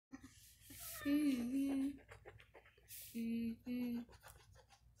Look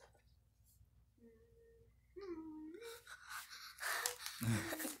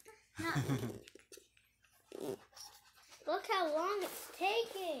how long it's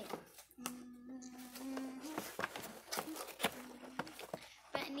taking.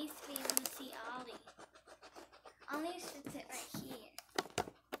 But it needs to be able to see Ollie. Ollie should sit right here.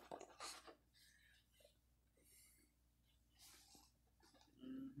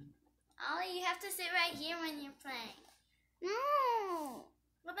 Ollie, you have to sit right here when you're playing. No.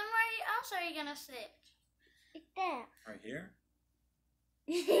 Well, then where else are you going to sit? Like that. Right here?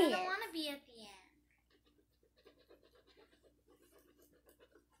 I don't want to be at the end.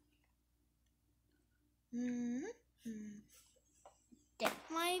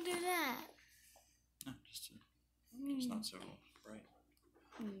 Why do you do that? No, just not so bright.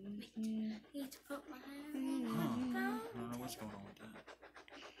 Wait, I need to put my hand on I don't know what's going on with that.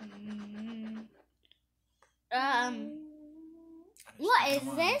 What is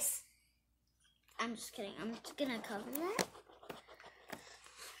this? I'm just kidding. I'm just gonna cover that.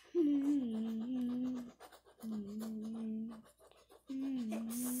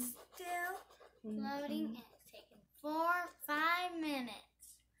 It's still loading and it's taking 5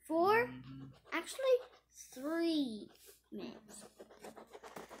 minutes. 4? Actually, 3 minutes.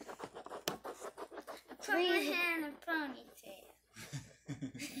 Put my hair in a ponytail.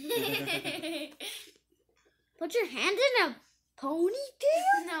 Put your hand in a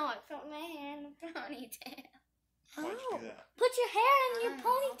ponytail? No, I put my hair in a ponytail. Why'd you do that? Put your hair in your So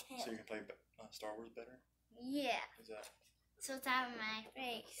ponytail. you can play Star Wars better? Yeah, Is that? so it's out of my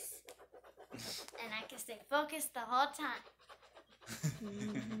face. And I can stay focused the whole time.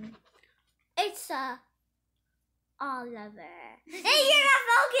 It's Oliver. Hey, you're not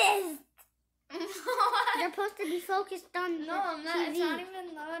focused! What? You're supposed to be focused on No, I'm not. TV. It's not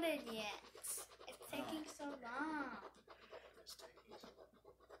even loaded yet. It's taking so long.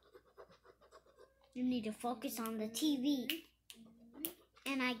 You need to focus on the TV.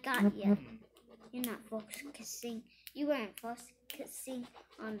 And I got you. You're not focusing. You weren't focusing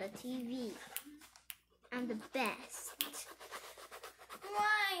on the TV. I'm the best.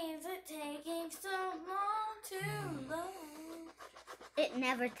 Why is it taking so long to load? It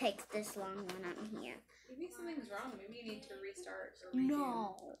never takes this long when I'm here. Maybe something's wrong. Maybe you need to restart or redo.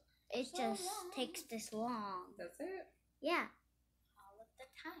 No, it So just long. takes this long. That's it? Yeah. All of the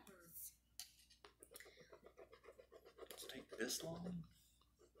time. Does it take this long?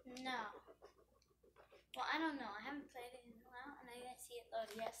 No. Well, I don't know. I haven't played it in a while, and I didn't see it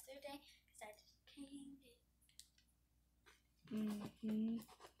load yesterday because I just came in.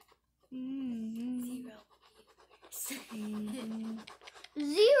 0 viewers.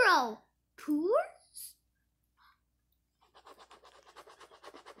 0 tours?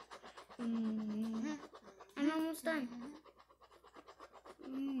 I'm almost done.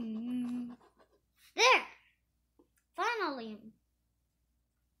 There! Finally!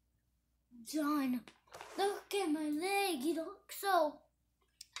 Done. Look at my leg. It looks so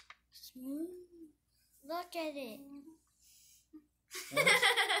smooth. Look at it. What?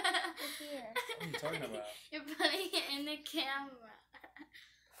 Here. What are you talking about? You're putting it in the camera.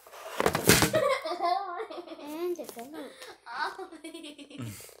 And it's a loop. Ollie.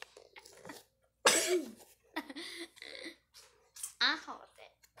 I hold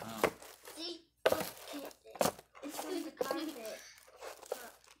it. Oh. See? Look at it. It's from the carpet.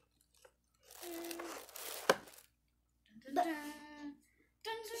 Dun, dun, dun,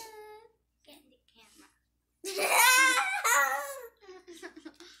 dun, dun. Get in the camera.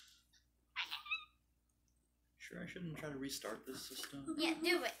 Sure, I shouldn't try to restart this system. Yeah,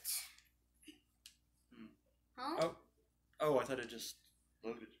 do it. Huh? Oh, I thought it just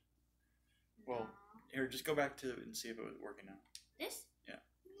loaded. Well, here, just go back to it and see if it was working now. This? Yeah.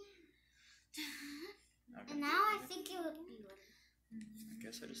 Okay. And now I think it would be one. I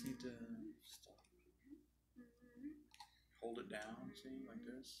guess I just need to stop. Hold it down, see, like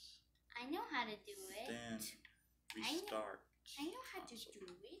this. I know how to do it. Then restart. I know how to do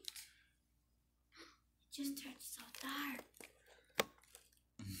it. It just turned so dark.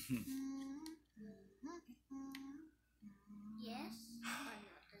 Yes? Or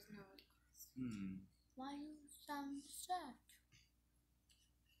no, there's no request. Why you sound sad?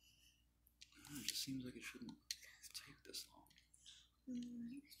 It just seems like it shouldn't take this long.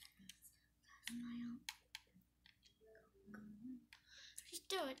 Just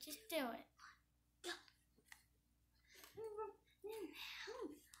do it, just do it.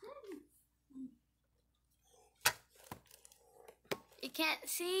 You can't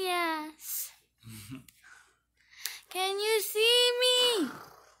see us. Can you see me?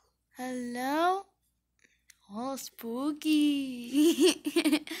 Hello? Oh, spooky.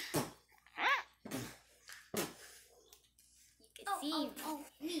 You can see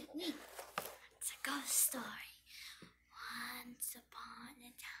me. Me. It's a ghost story. Once upon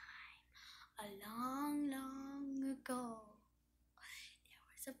a time, a long, long ago, there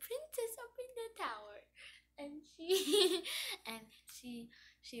was a princess up in the tower, and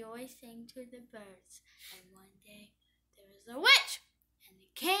she always sang to the birds. And one day there was a witch, and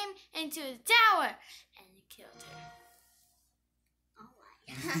it came into the tower, and it killed her. Oh my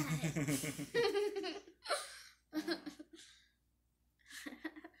god.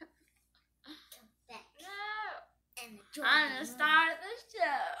 Come back No, and enjoy I'm the the movie. star of the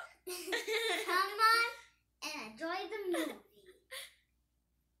show. Come on and enjoy the movie.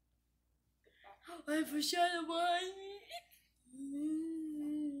 I for shadow boy.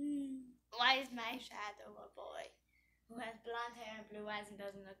 Why is my shadow a boy who has blonde hair and blue eyes and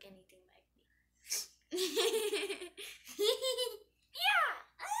doesn't look anything like me? Yeah.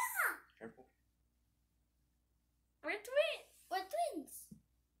 Careful. We're twins. We're twins.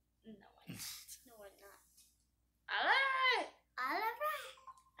 No, we're not. No, we're not. Oliver. Oliver.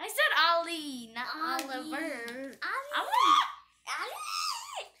 I said Ollie, not Ollie. Oliver. Oliver.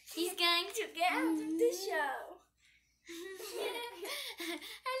 He's going to get out of the show.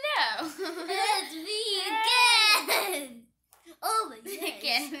 Hello. It's me again. Oh my I god.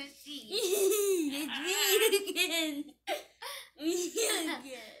 can't see. It's me again. Me again.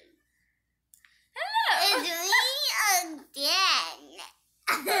 Hello. It's me again.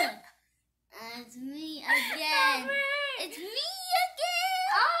 It's me again. It's me again.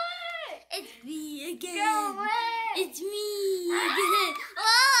 Ollie. It's me again. Go away. It's me again.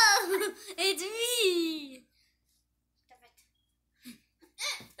 Oh, it's me. Stop it.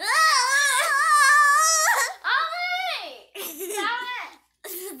 Ollie! Ollie. Stop it.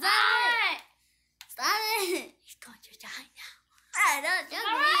 Stop it. Stop it. He's going to die now. Ah, don't jump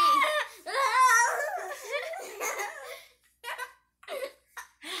me.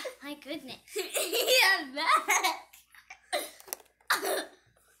 My goodness. I'm back.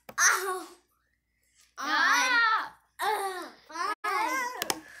 Ow. Ah. I'm back. Oh.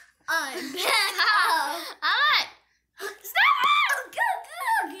 Ollie. Stop. Go.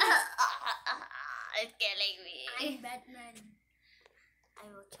 It's killing me. I'm Batman. I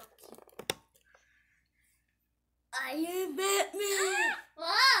will choke you. I am Batman.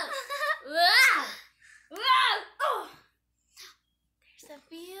 Wow. Wow. Wow. Oh. There's a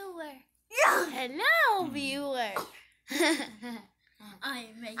viewer. No. Hello, viewer. I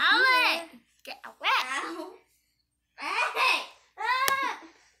am a Ollie. Get away. Ow. Hey.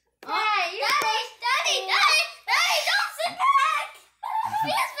 Hey, Daddy, don't sit back.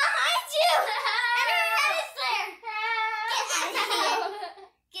 He's behind you. And her head is there.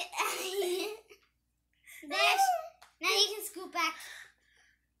 Get out of here. There. Now you can scoot back.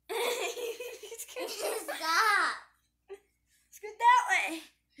 Stop. Scoot that way.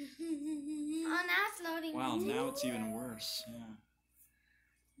 Oh, now it's loading. Wow, now it's even worse. Yeah.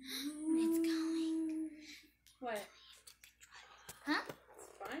 It's going. What? Huh?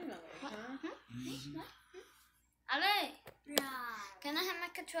 Finally, huh? Ollie, Right. can I have my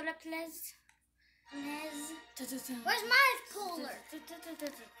controller, please? Where's my cooler?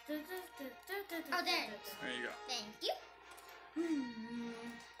 Oh, there it is. There you go. Thank you.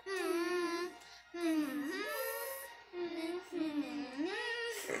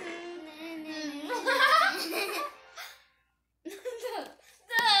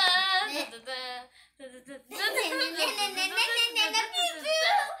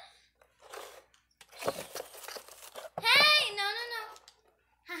 Hey, no.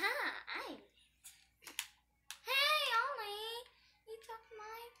 Haha, I lit. Hey, Ollie, you took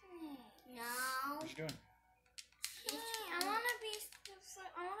my thing. No. What you doing? Hey, I wanna be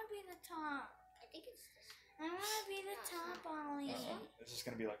the top. I think it's this. I wanna be the top, Ollie. Is this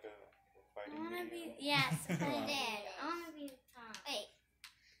gonna be like a I fighting wanna video? be, yes, I Wow. did. I wanna be the top. Wait.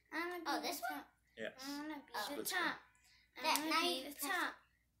 I wanna be Oh, the this top. Yes. I wanna be Oh. the Split screen. top. I That- wanna now be you the press top.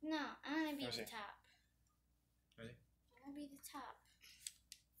 No, I wanna be Let me the see. top. Let me see. I wanna be the top.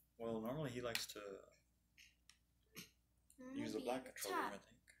 Well, normally he likes to I wanna use the be black the controller, top. I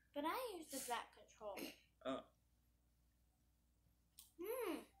think. But I use the black controller. Oh.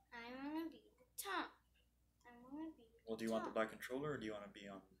 I wanna be the top. I wanna be the Well, do you want the top. black controller or do you want to be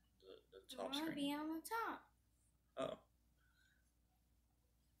on the I top wanna screen? be on the top. Oh.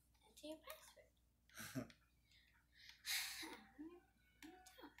 Enter your password. I wanna be on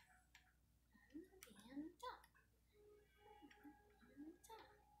the top. I wanna be on the top. I wanna be on the top.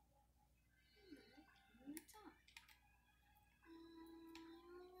 I wanna be on the top.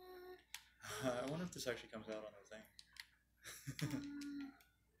 I want wonder if this actually comes out on the thing.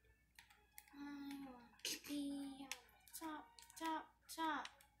 I want to be on the top, top, top.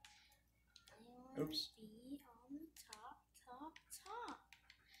 I want Oops. to be on the top, top, top.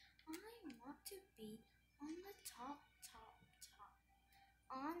 I want to be on the top, top, top.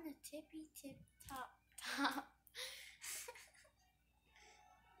 On the tippy tip top, top.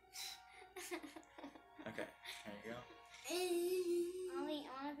 Okay, there you go. Ollie,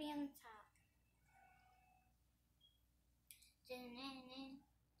 I want to be on the top.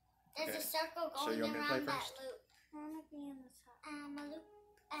 There's Okay. a circle So going you want me to play around that first? loop. I want to be on the top. I'm a loop.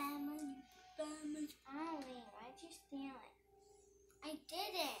 Ollie, why'd you steal it? I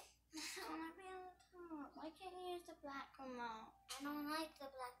didn't. I want to be on the top. Why can't you use the black remote? I don't like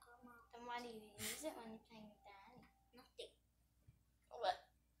the black remote. Then why do you use it when you're playing with Daddy? Nothing. What?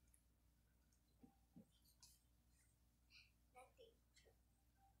 Nothing.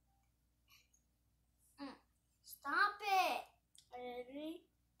 Stop it! I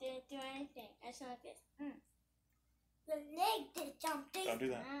didn't do anything. I just like this. The leg did something. Don't do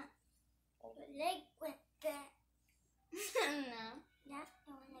that. The leg went back. No. That's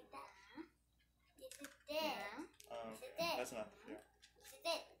going like that. Yes, it did. No. Yes, it did. That's not fair. Yes, it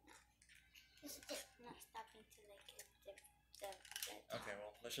did. Yes, it did. I'm not stopping to like the Okay,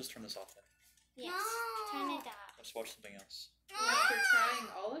 well, let's just turn this off then. Yes. No. Turn it off. Let's watch something else. After trying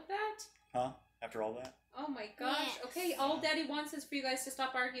all of that? Huh? After all that? Oh my gosh. Yes. Okay, all Daddy wants is for you guys to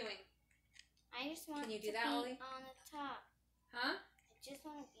stop arguing. I just want Can you to do that, be Ollie? on the top. Huh? I just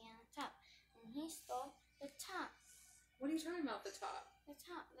want to be on the top. And he stole the top. What are you talking about, the top? The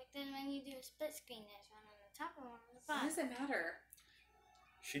top. Like then when you do a split screen, there's one on the top and one on the Why bottom. does it matter?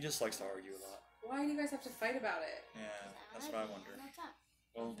 She just likes to argue a lot. Why do you guys have to fight about it? Yeah, that's wanna what I be wonder. on the top.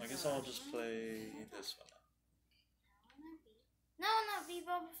 Well, I guess I'll just play this one then. I wanna be. No, not be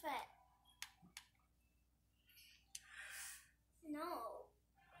Boba Fett. No.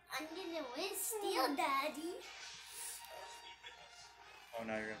 I'm gonna win still, Daddy. Oh,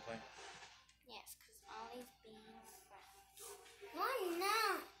 now you're gonna play? Yes, because Ollie's being a friend. No, I'm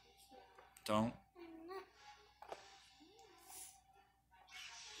not. Don't. I'm not.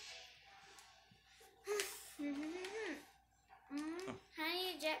 How do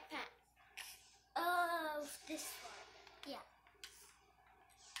you jetpack? Oh, this one. Yeah.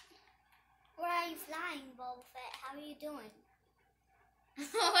 Where are you flying, Boba Fett? How are you doing?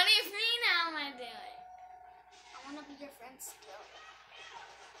 What do you mean, how am I doing? I want to be your friend still.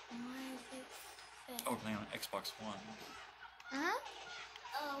 Oh, playing on Xbox One. Huh?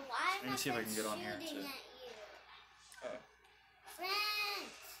 Oh, why Let am me see if I can get on here, shooting too. at you? Uh-oh.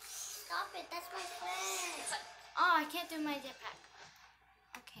 Friends! Stop it, that's my friend. Oh, I can't do my jetpack.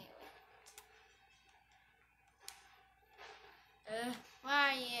 Okay, wait. Where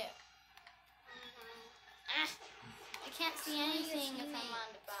are you? I can't see anything if I'm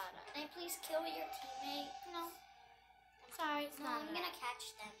on the bottom. Can I please kill your teammate? No. I'm sorry, it's not. I'm gonna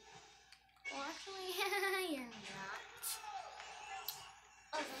catch them. Well, actually, you're not.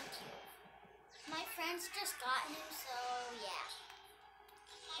 Oh, thank you. My friends just got him, so yeah.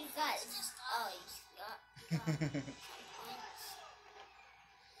 You got it. Oh, you got some points.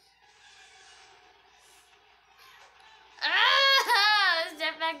 This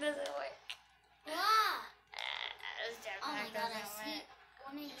jetpack doesn't work. Wow. This jetpack doesn't work.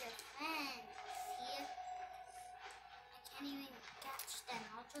 One of your friends here. I can't even catch them.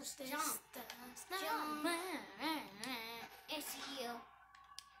 I'll just jump. Jump. I see you.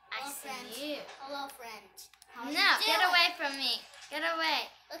 I see you. Hello, friend. No, get away from me. Get away.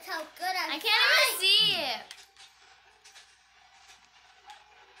 Look how good I can't even see you.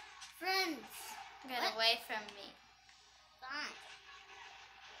 Friends. Get away from me. Fine.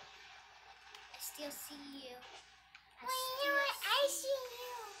 I still see you. I see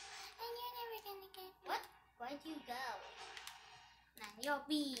you. And you're never gonna get me. What? Where'd you go? None your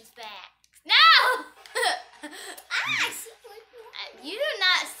bees back. No! I see you. You do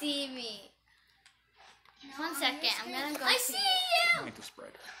not see me. No, 1 second, I'm gonna go. I see you! Make this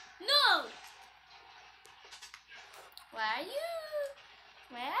brighter. No! Where are you?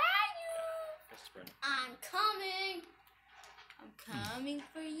 Where are you? That's brighter. I'm coming. I'm coming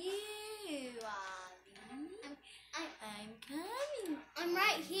for you, Ollie. I'm coming. I'm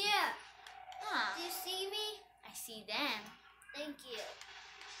right here. Huh. Do you see me? I see them. Thank you.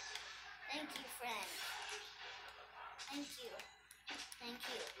 Thank you, friend. Thank you. Thank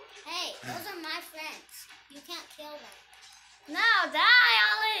you. Hey, those are my friends. You can't kill them. No, die,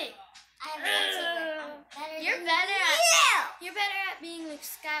 Ollie. I have I'm better You're than better you. at- You're better at being Luke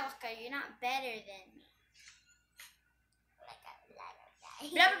Skywalker. You're not better than me. Like a Blah,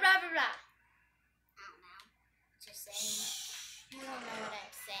 blah, blah, blah, blah. saying. You don't know what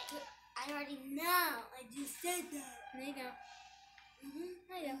I'm saying. I already know. I just said that. No, you don't. No,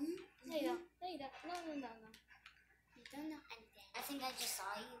 you don't. No, you don't. No, you don't. No. You don't know anything. I think I just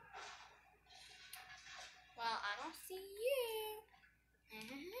saw you. Well, I don't see you. I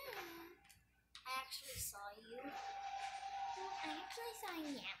actually saw you. I actually saw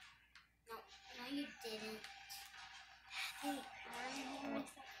you. No, you didn't. Hey, I want to hear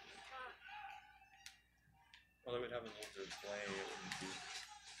myself talk. Well, it would have a little display. It wouldn't be.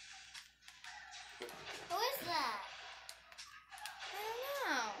 Who is that? I don't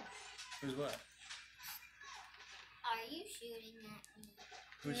know. Who's what? Are you shooting at me?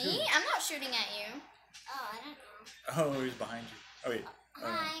 Who's Me? who? I'm not shooting at you. Oh, I don't know. Oh, he's behind you. Oh wait.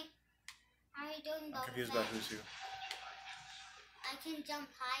 Hi. How are you doing, I'm Boba confused Fett? about who's who. I can jump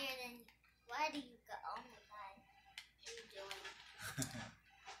higher than you. Where do you go? Oh my god. What are you doing?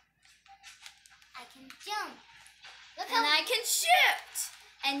 I can jump. Look And how... I can shoot.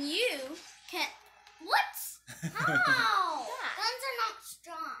 And you can't. What? How? Yeah. Guns are not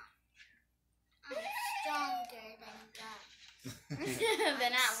strong. I'm stronger than guns.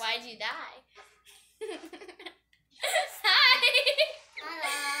 Then why'd you die? Hi.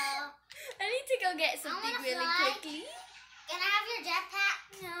 Hello. I need to go get something wanna really fly. quickly. Can I have your jetpack?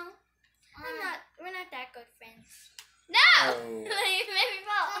 No, we're not that good friends. Oh. No! You made me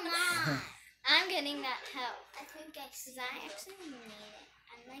Come fall. on. I'm getting that help. I think I see Because I you. actually need it.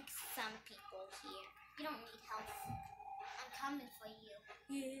 Unlike some people here. You don't need help. I'm coming for you.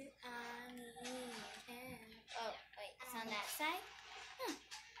 Yeah, I need help. Oh, wait, it's on that side? Huh.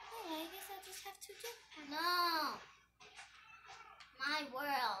 Oh, I guess I'll just have to jetpack. No. My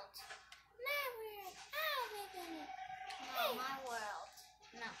world. My word. Oh, my goodness. No, my world.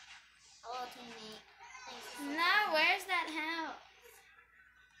 No. Hello, teammate. Thank you for No, coming. where's that help?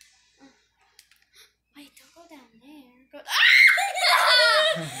 Wait, don't go down there. Go.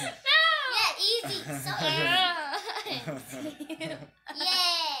 No! Yeah, easy. So easy. You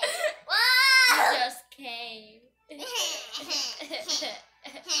Yay. Whoa. just came. You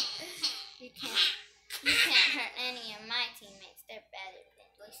can't hurt any of my teammates. They're better than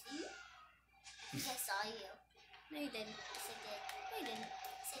Do I see you? I think I saw you. No, you didn't. Yes, I did. No, you didn't.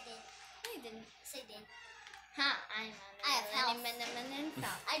 Yes, I did. No, you didn't. Yes, I did. Huh? I have health.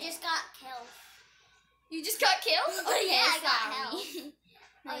 I just got killed. You just got killed? Oh, yeah, I got sorry. health.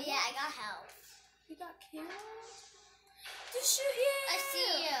 No, Oh, yeah, I got health. You got killed? Just shoot you. I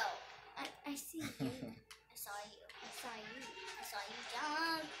see you. I see you. I saw you. I saw you. I saw you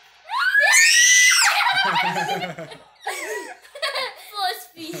jump. Force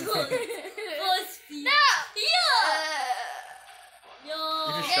field. Force field. No! You No!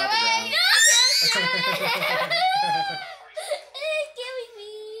 just Get shot the away! ground. No! It's killing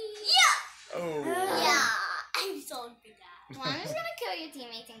me. Yeah! Oh. Yeah. I'm so good at it. Well, I'm just gonna kill your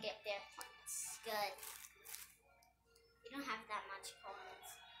teammates and get their points. Good. You don't have that much points.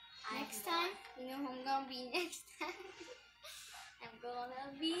 Next time, you know who I'm gonna be next time? I'm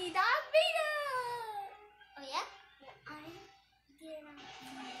gonna be Darth Vader! Oh, yeah? I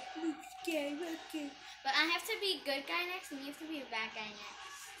did. But I have to be good guy next, and you have to be a bad guy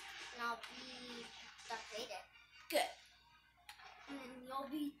next. And I'll be Darth Vader. Good. And then you'll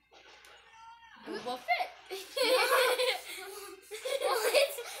be... Boba Fett. Well,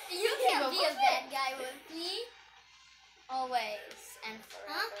 you can't be a bad guy with me. Always and forever.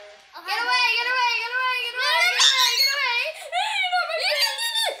 Huh? Oh, Get away! Get away! Get away! Get away! Get away! Get away! You're not my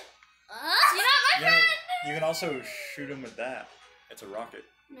friend! Huh? You're not my You know, friend! you can also shoot him with that. It's a rocket.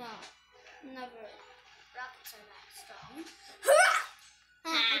 No. Never. Rockets are not strong.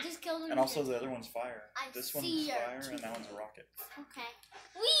 I just killed him. And also the other one's fire. I This one's see your fire and that one's a rocket. Okay.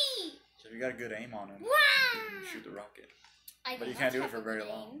 Whee! So if you got a good aim on him, Wow! you can shoot the rocket. I But do you can't not do it have for a very good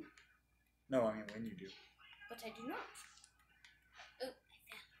long. aim, No, I mean when you do. But I do not.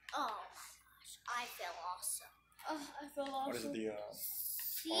 Oh my gosh, I feel awesome. Oh, I feel awesome. What is it? The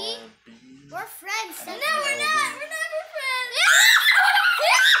See? RB? We're friends. And No, also we're LB. not. We're never friends.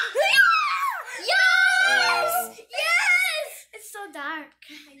 Oh. Yes! It's so dark.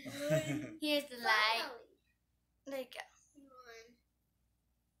 Here's the light. Finally. There you go.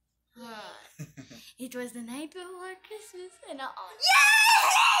 We won. It was the night before Christmas and all.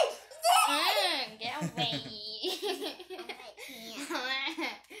 Yay! Get away. I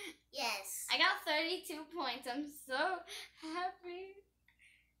can't. Yes. I got 32 points. I'm so happy.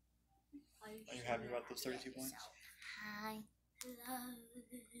 Are you happy about those 32 points? Hi. Hello.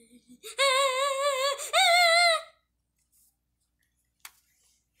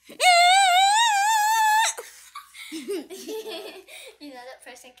 You know that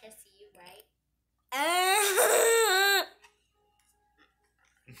person can see you, right?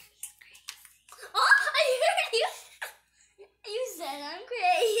 said I'm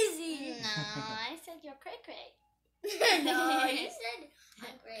crazy. No, I said you're cray cray. No, you said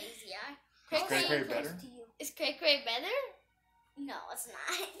I'm crazy. Is cray cray better? Is cray cray better? No, it's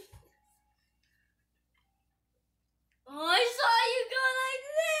not. Oh, I saw you go like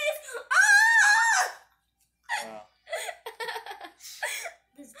this. Ah! Wow.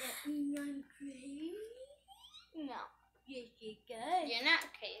 Does that mean I'm crazy? No. Yes, you can. You're not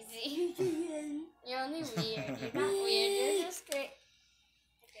crazy. You're only weird. You're not weird. You're just crazy.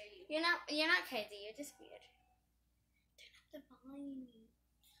 You're not crazy. You're just weird. Turn up the volume.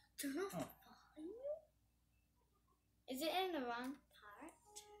 Turn off the volume? Is it in the wrong part?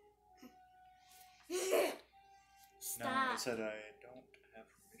 Stop. No, it said I don't have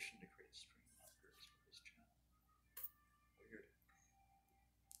permission to create stream markers for this channel. Weird.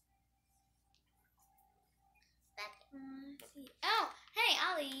 Oh, hey,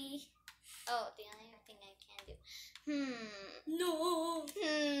 Ollie. Oh, the only thing I can do. No. No. This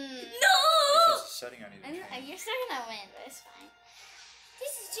is a setting I need to change. You're still gonna win, but it's fine.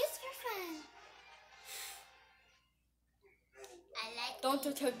 This is just for fun. I like. Don't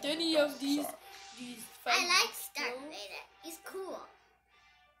attempt any of these. Sorry. I like Scatterbreaker. He's cool.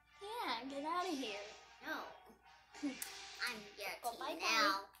 Yeah, get out of here. No. I'm your Go king bye-bye.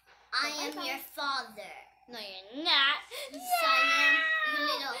 now. I am bye-bye. your father. No, you're not. Yes, I am.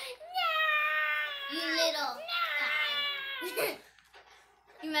 You little guy.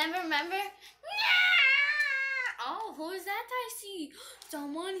 Remember? Oh, who is that I see?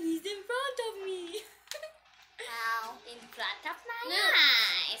 Someone, he's in front of me. Wow. In front of my Look.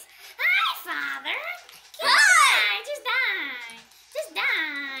 eyes. Hi, Father. Hi. Just die. Just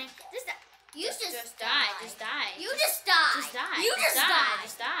die. Just die. You Just die. Just die. You just die. Just die. You just die.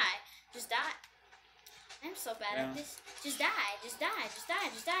 Just die. Just die. I'm so bad Yeah. at this. Just die. Just die. Just die.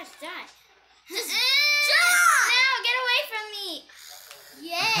 Just die. Just die. Just No, get away from me.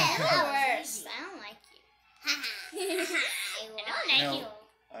 Yeah. You're the that was worst. easy. I don't like you. I I don't won. like No. you.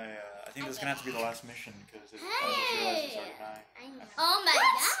 I think this is gonna have to be the last mission because I just realized it's already 9. I know. Oh my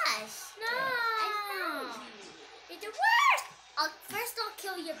gosh. No. I found you. You're the worst. First I'll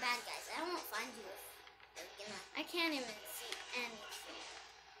kill your bad guys. I won't find you if they're gonna. I can't even see anything.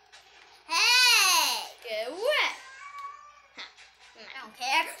 Hey! Get away. I don't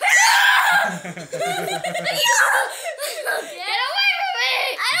care. Get away from me.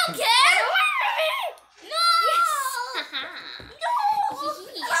 I don't care. Get away from me. No! No.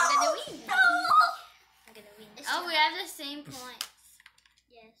 I'm gonna win. No! I'm gonna win. It's Oh, we have the same points.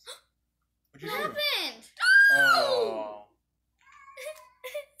 Yes. What'd you What do? happened? Oh.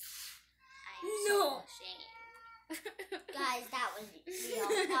 I'm No. so ashamed. Guys, that was real.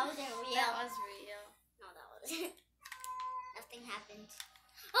 That wasn't real. That was real. No, that wasn't. Nothing happened.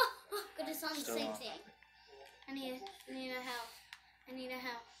 Oh, could have done the Still same on. thing. I need a help. I need a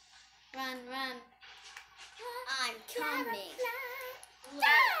help. Run. I'm coming.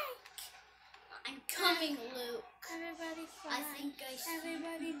 Luke. I'm coming, Luke. Everybody fly. I think I see.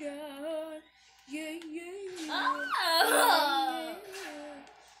 Everybody die. Yeah. Oh.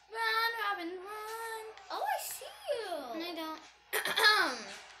 Run, Robin, run. Oh, I see you. And I don't.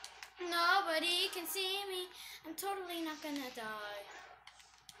 Nobody can see me. I'm totally not gonna die.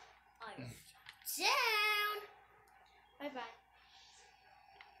 Down. Bye.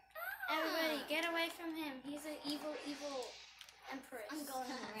 Everybody, get away from him. He's an evil empress. I'm going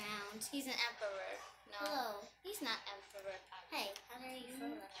around. He's an emperor. No, Hello. he's not emperor. Hey, how are you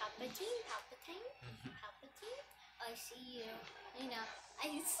feeling? Palpatine. I see you. You know.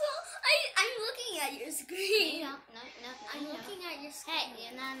 I'm looking at your screen. No. I'm looking at your screen. Hey,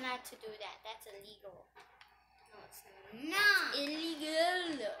 you're not allowed to do that. That's illegal. No, it's not.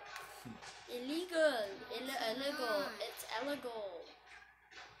 Illegal. Illegal. not. It's illegal.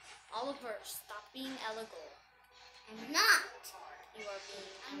 Oliver, stop being illegal. I'm not. You are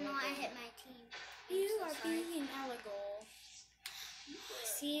being I illegal. know I hit my team. You I'm are so sorry. being illegal.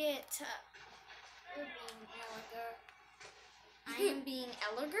 See it. You're being illegal. I am being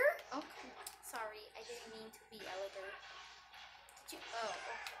illegal? Okay. Sorry, I didn't mean to be illegal. Did you? Oh,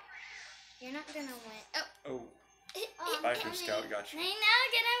 okay. You're not gonna win. Oh. Oh. Biker Scout got you. Hey, now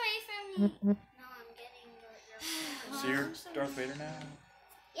get away from me. No, I'm getting your So you're Darth Vader now?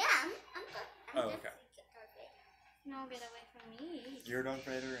 Yeah, I'm Oh, okay. definitely Darth Vader. No, get away from me. You're Darth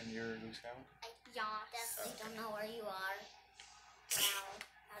Vader and you're Luke Skywalker? I Yas. definitely don't know where you are. Wow,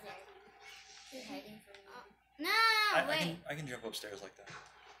 how dare you? You're hiding from me. No, wait. I can jump upstairs like that.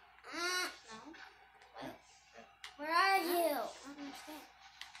 No. What? Where are you? I don't understand.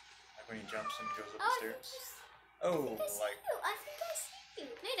 Like when he jumps and goes up Oh, the stairs. Oh, like I think I see you.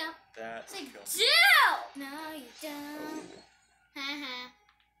 No, you don't. that Say, would kill me. Jill! No, you don't. Haha.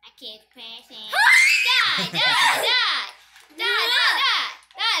 I keep pressing. Die.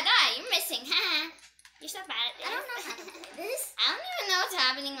 You're missing. Haha. You're so bad at this. I don't know how to play this. I don't even know what's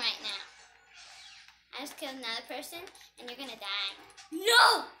happening right now. I just killed another person, and you're gonna die.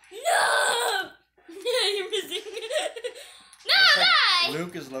 No! You're missing. No, Looks like die!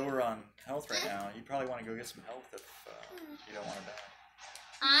 Luke is lower on health right now. You probably want to go get some health if you don't want to die.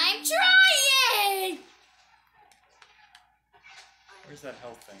 I'm trying! Where's that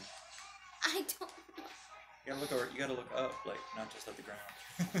health thing? I don't know. You gotta look up, like not just at the ground.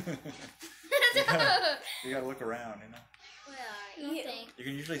 No. You gotta look around, you know. Where are you? You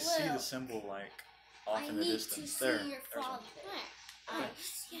can usually see the symbol like off in the distance. There. There's one. Where? Okay.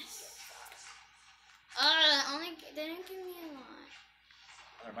 Yes. Only they didn't give me a lot.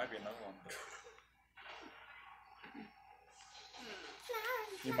 There might be another one. But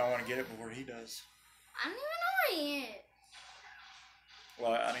you might want to get it before he does. I don't even know where he is.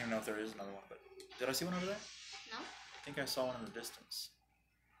 Well, I don't even know if there is another one, but did I see one over there? No. I think I saw one in the distance.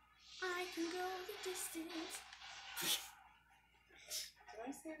 I can go the distance. Did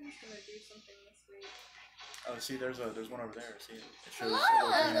I say I was gonna do something this week? Oh, see, there's one over there. See, it shows Hello. a little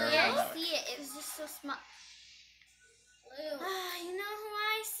green arrow Yeah, on I that way. see it. It was just so small. Blue. You know who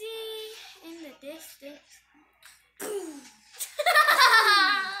I see in the distance?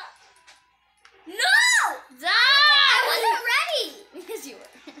 No! Die! I wasn't ready. Yes, you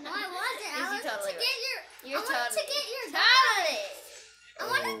were. No, I wasn't. Yes, I you wanted totally to get your. You're I wanted to get your guy. totally. I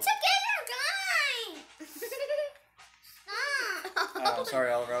wanted to get your guy. Stop. Oh,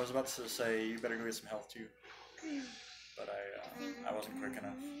 sorry, Oliver. I was about to say you better go get some health too, but I wasn't quick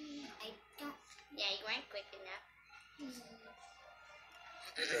enough. I don't. Yeah, you weren't quick enough.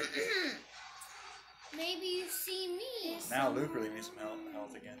 Maybe you see me. Now Luke really needs some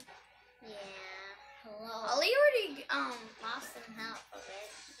health again. Yeah. Hello. Ollie already lost some health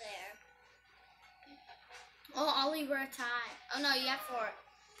already. There. Oh, Ollie, we're tied. Oh no, you have 4.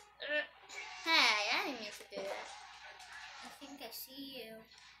 Hey, I didn't mean to do that. I think I see you.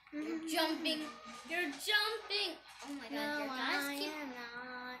 You're jumping. You're jumping. Oh my god, No, your guys I keep. am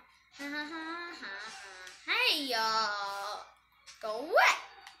not. Ha ha ha ha ha. Hey y'all. Go away.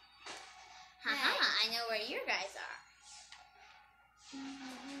 Ha ha. I know where your guys are.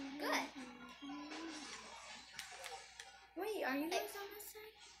 Good. Wait, are you guys on this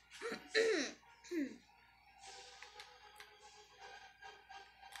side?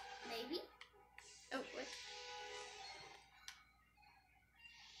 Maybe. Oh, what?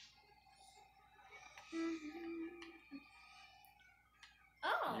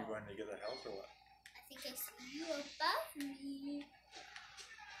 Oh. You going to get the health or what? I think I see you above me.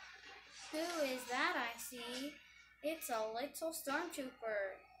 Who is that I see? It's a little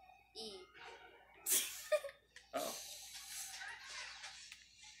stormtrooper. Uh-oh.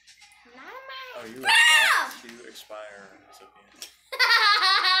 Not in my. Oh, you were about to expire, Sophia.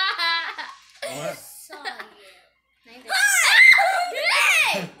 What? Saw you. Maybe.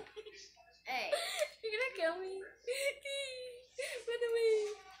 Hey! Hey, you're gonna kill me. Run away.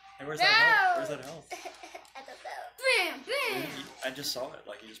 Hey, where's that health? Where's that health? I don't know. Bam, bam. I just saw it,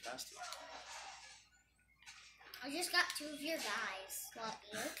 like you just passed it. I just got 2 of your guys. Well,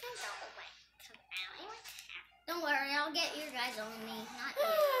 you can go away. Don't worry, I'll get your guys only, not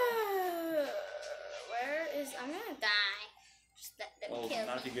you. Where is? I'm gonna die. Just let them Well, kill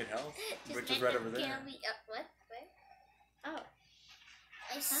not if me. you get health, Just which let is right them over there. Kill me. What? Where? Oh.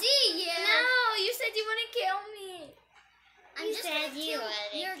 I see you. No, you said you wouldn't kill me. I'm You just said gonna you kill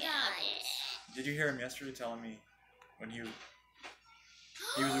wouldn't your kill guys. Did you hear him yesterday telling me when he was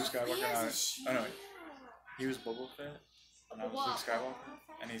Luke Skywalker? He has a Oh no, shield. he was Boba Fett and I was Luke Skywalker,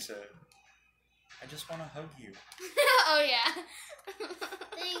 and he said, "I just want to hug you. Oh yeah.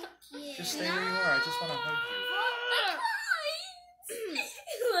 Thank you. Just stay where you are. I just want to hug you."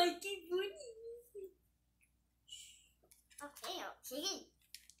 Like it wouldn't. Okay.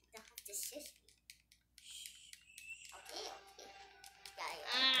 Don't have to shush me. Okay.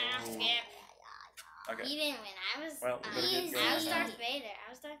 Oh. Okay. You didn't win. I was. Well, we better get Easy. going I was now. Darth Vader.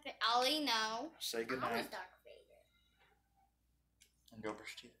 Ollie, no. Say I was goodnight Darth Vader. and go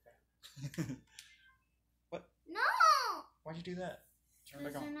brush your teeth. No. Why'd you do that? Turn it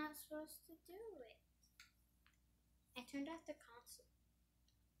Because back you're on. not supposed to do it. I turned off the console.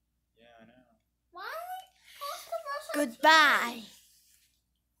 Yeah, I know. Why? Goodbye.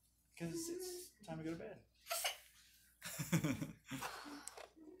 Because it's time to go to bed.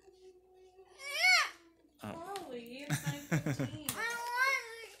 Ollie, it's 9:15.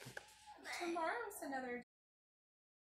 Tomorrow's another